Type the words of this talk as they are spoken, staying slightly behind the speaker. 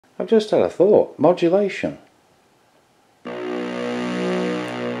I've just had a thought. Modulation.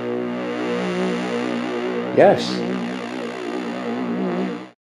 Yes.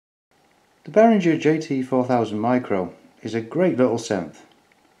 The Behringer JT4000 Micro is a great little synth,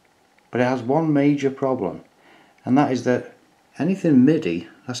 but it has one major problem, and that is that anything MIDI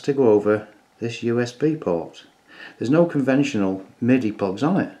has to go over this USB port. There's no conventional MIDI plugs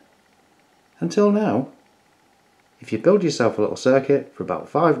on it. Until now. If you build yourself a little circuit for about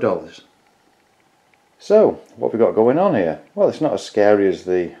 $5. So, what have we got going on here? Well, it's not as scary as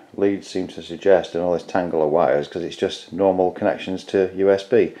the leads seem to suggest and all this tangle of wires, because it's just normal connections to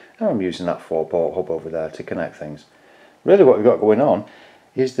USB. And I'm using that 4-port hub over there to connect things. Really what we've got going on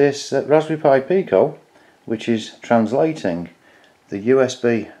is this Raspberry Pi Pico, which is translating the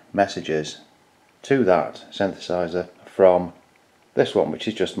USB messages to that synthesizer from this one, which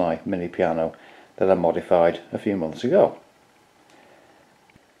is just my mini piano that I modified a few months ago.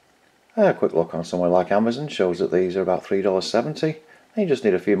 A quick look on somewhere like Amazon shows that these are about $3.70, and you just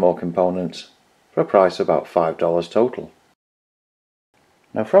need a few more components for a price of about $5 total.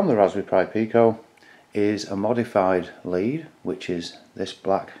 Now from the Raspberry Pi Pico is a modified lead, which is this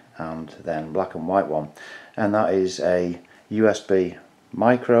black and then black and white one, and that is a USB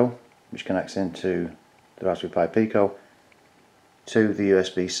micro which connects into the Raspberry Pi Pico to the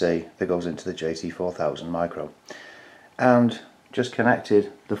USB-C that goes into the JT4000 Micro, and just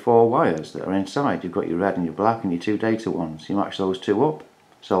connected the 4 wires that are inside. You've got your red and your black and your 2 data ones. You match those 2 up,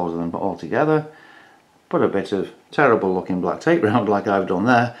 solder them all together, put a bit of terrible looking black tape round like I've done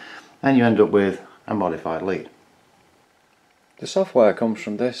there, and you end up with a modified lead. The software comes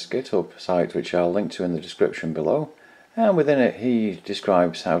from this GitHub site, which I'll link to in the description below, and within it he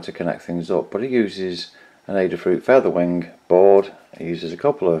describes how to connect things up, but he uses an Adafruit Featherwing board. He uses a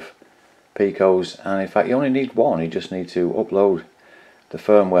couple of Picos, and in fact you only need one. You just need to upload the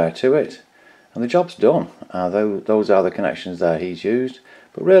firmware to it and the job's done. Those are the connections there he's used,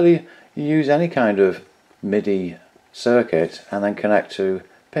 but really you use any kind of MIDI circuit and then connect to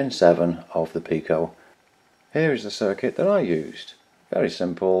pin 7 of the Pico. Here is the circuit that I used. Very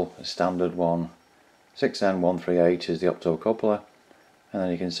simple, a standard one. 6N138 is the optocoupler, and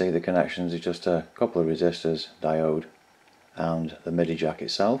then you can see the connections is just a couple of resistors, diode and the MIDI jack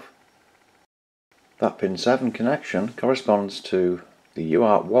itself. That pin 7 connection corresponds to the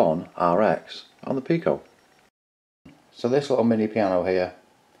UART1 RX on the Pico. So this little mini piano here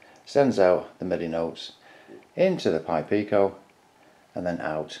sends out the MIDI notes into the Pi Pico and then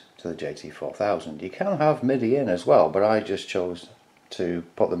out to the JT4000. You can have MIDI in as well, but I just chose to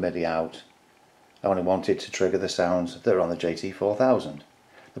put the MIDI out. I only wanted to trigger the sounds that are on the JT4000.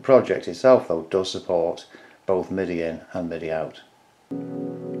 The project itself though does support both MIDI in and MIDI out.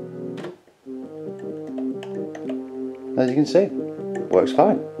 As you can see, works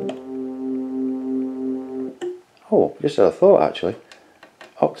fine. Oh, just had a thought actually.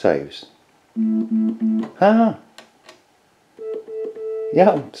 Octaves. Ah!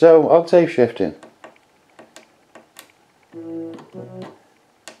 Yeah, so octave shifting.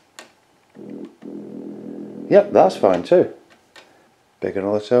 Yep, that's fine too. Pick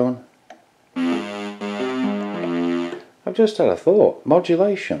another tone. I've just had a thought.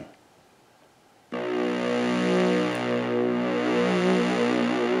 Modulation.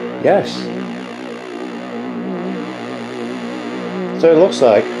 Yes. So it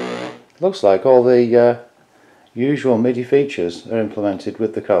looks like all the usual MIDI features are implemented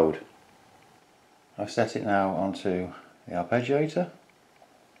with the code. I've set it now onto the arpeggiator.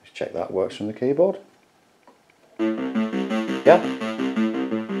 Just check that works from the keyboard. Yeah.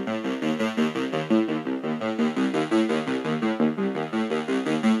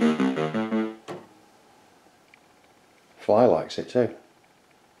 Fly likes it too.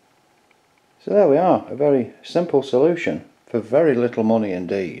 So there we are, a very simple solution for very little money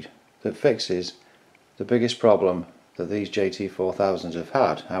indeed that fixes the biggest problem that these JT4000s have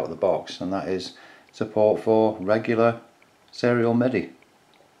had out of the box, and that is support for regular serial MIDI.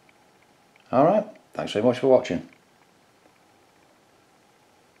 Alright, thanks very much for watching.